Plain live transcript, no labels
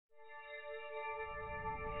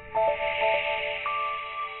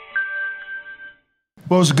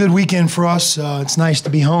Well, it was a good weekend for us. It's nice to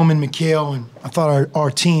be home in McHale, and I thought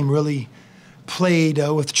our team really played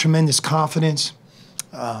with tremendous confidence.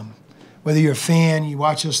 Whether you're a fan, you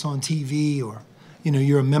watch us on TV, or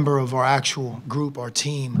you're a member of our actual group, our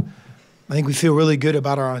team, I think we feel really good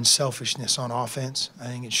about our unselfishness on offense. I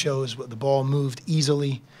think it shows what the ball moved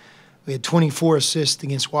easily. We had 24 assists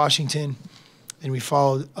against Washington, and we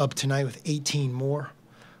followed up tonight with 18 more.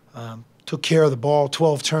 Took care of the ball,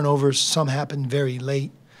 12 turnovers. Some happened very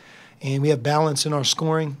late. And we have balance in our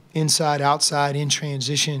scoring, inside, outside, in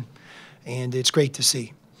transition, and it's great to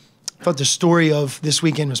see. I thought the story of this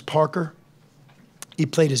weekend was Parker. He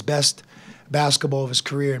played his best basketball of his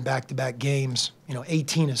career in back-to-back games.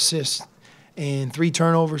 18 assists and 3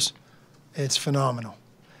 turnovers. It's phenomenal.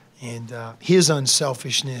 And his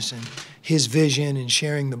unselfishness and his vision and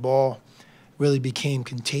sharing the ball really became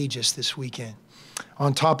contagious this weekend.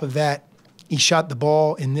 On top of that, he shot the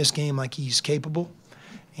ball in this game like he's capable,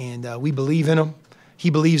 and we believe in him. He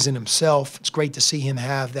believes in himself. It's great to see him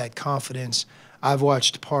have that confidence. I've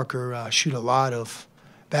watched Parker shoot a lot of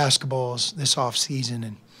basketballs this offseason,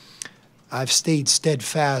 and I've stayed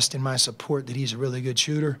steadfast in my support that he's a really good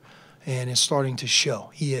shooter, and it's starting to show.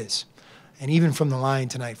 He is. And even from the line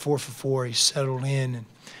tonight, 4 for 4, he's settled in, and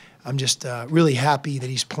I'm just really happy that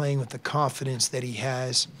he's playing with the confidence that he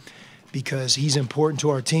has, because he's important to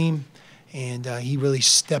our team, and he really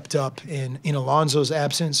stepped up. And in Alonzo's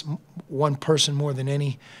absence, one person more than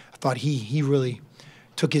any, I thought he really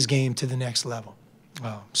took his game to the next level.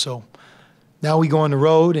 So now we go on the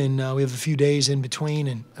road, and we have a few days in between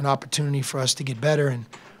and an opportunity for us to get better. And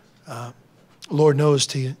Lord knows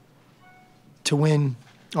to win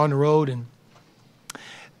on the road and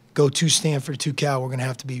go to Stanford, to Cal, we're going to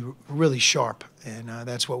have to be really sharp, and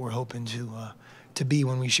that's what we're hoping to be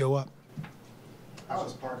when we show up. How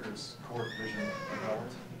is Parker's court vision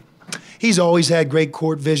developed? He's always had great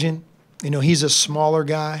court vision. He's a smaller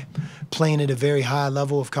guy playing at a very high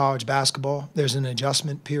level of college basketball. There's an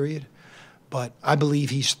adjustment period, but I believe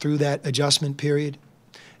he's through that adjustment period.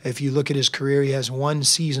 If you look at his career, he has 1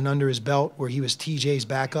 season under his belt where he was TJ's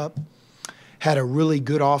backup, had a really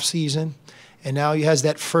good offseason, and now he has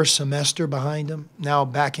that first semester behind him, now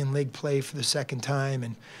back in league play for the second time.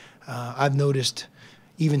 And I've noticed,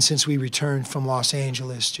 even since we returned from Los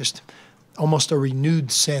Angeles, just almost a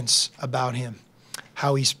renewed sense about him,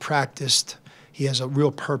 how he's practiced. He has a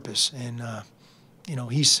real purpose, and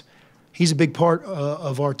he's a big part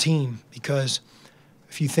of our team, because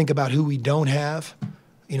if you think about who we don't have,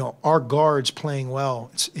 our guards playing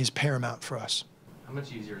well is paramount for us. How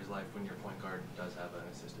much easier is life when your point guard does have an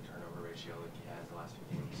assist-to-turnover ratio like he has the last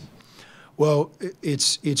few games? Well,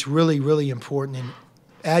 it's really, really important, and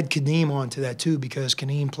add Kadeem onto that too, because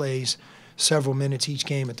Kadeem plays several minutes each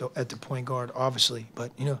game at the point guard, obviously.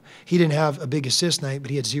 But he didn't have a big assist night,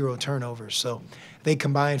 but he had 0 turnovers. So they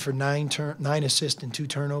combined for 9 assists and 2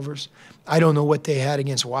 turnovers. I don't know what they had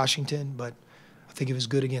against Washington, but I think it was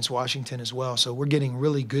good against Washington as well. So we're getting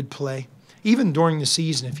really good play. Even during the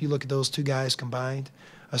season, if you look at those 2 guys combined,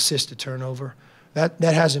 assist to turnover, that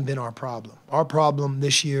hasn't been our problem. Our problem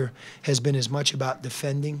this year has been as much about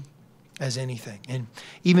defending as anything. And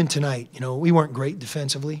even tonight, we weren't great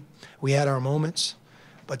defensively. We had our moments,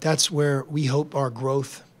 but that's where we hope our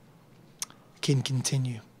growth can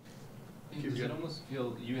continue. Because it almost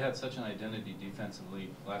feel you had such an identity defensively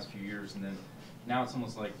the last few years, and then now it's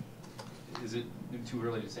almost like, is it too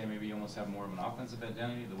early to say maybe you almost have more of an offensive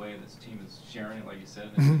identity, the way this team is sharing it, like you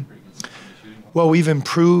said, and pretty consistent shooting? Well, we've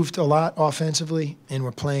improved a lot offensively, and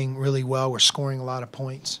we're playing really well. We're scoring a lot of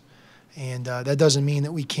points. And that doesn't mean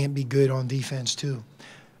that we can't be good on defense too.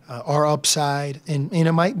 Our upside, and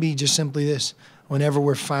it might be just simply this: whenever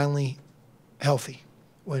we're finally healthy,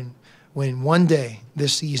 when one day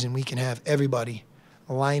this season we can have everybody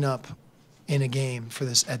line up in a game for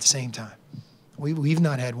this at the same time. We've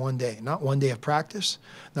not had one day, not one day of practice,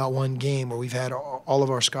 not one game where we've had all of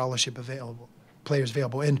our scholarship players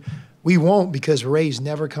available. And we won't, because Ray's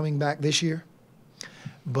never coming back this year,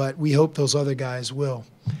 but we hope those other guys will.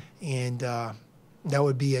 And that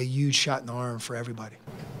would be a huge shot in the arm for everybody.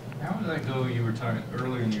 How did that go? You were talking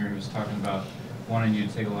earlier in the year, he was talking about wanting you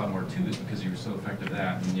to take a lot more twos because you were so effective at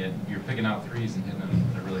that, and yet you're picking out threes and hitting them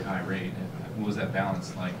at a really high rate. What was that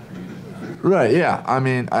balance like for you? Right, yeah. I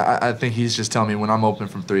mean, I think he's just telling me when I'm open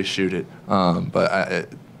from 3, shoot it. But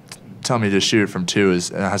telling me to shoot it from 2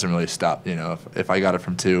 it hasn't really stopped. If I got it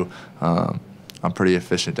from 2, I'm pretty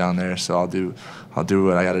efficient down there, so I'll do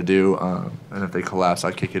what I got to do. And if they collapse,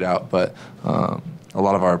 I'll kick it out. But a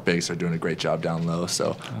lot of our bigs are doing a great job down low.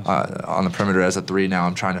 So on the perimeter as a 3 now,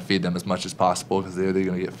 I'm trying to feed them as much as possible because they're either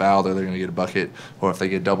going to get fouled or they're going to get a bucket, or if they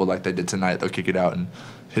get doubled like they did tonight, they'll kick it out and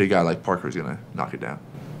hit a guy like Parker who's going to knock it down.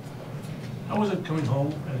 How was it coming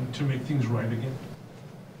home and to make things right again?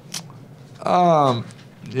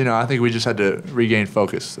 You know, I think we just had to regain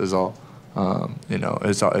focus is all. You know,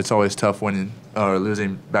 it's always tough winning or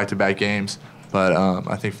losing back-to-back games, but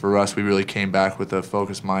I think for us, we really came back with a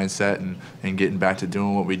focused mindset and getting back to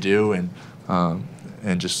doing what we do and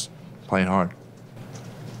just playing hard.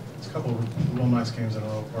 It's a couple of real nice games in a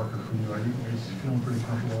row, Parker, for you. Are you feeling pretty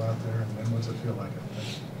comfortable out there? And what's it feel like?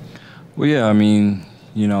 Well, yeah, I mean,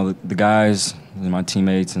 you know, the guys, my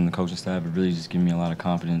teammates and the coaching staff have really just given me a lot of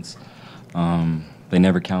confidence. They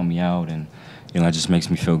never count me out, and you know, it just makes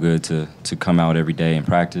me feel good to come out every day and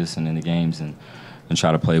practice and in the games and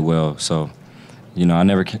try to play well. So, you know, I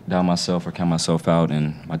never doubt myself or count myself out,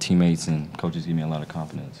 and my teammates and coaches give me a lot of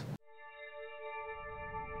confidence.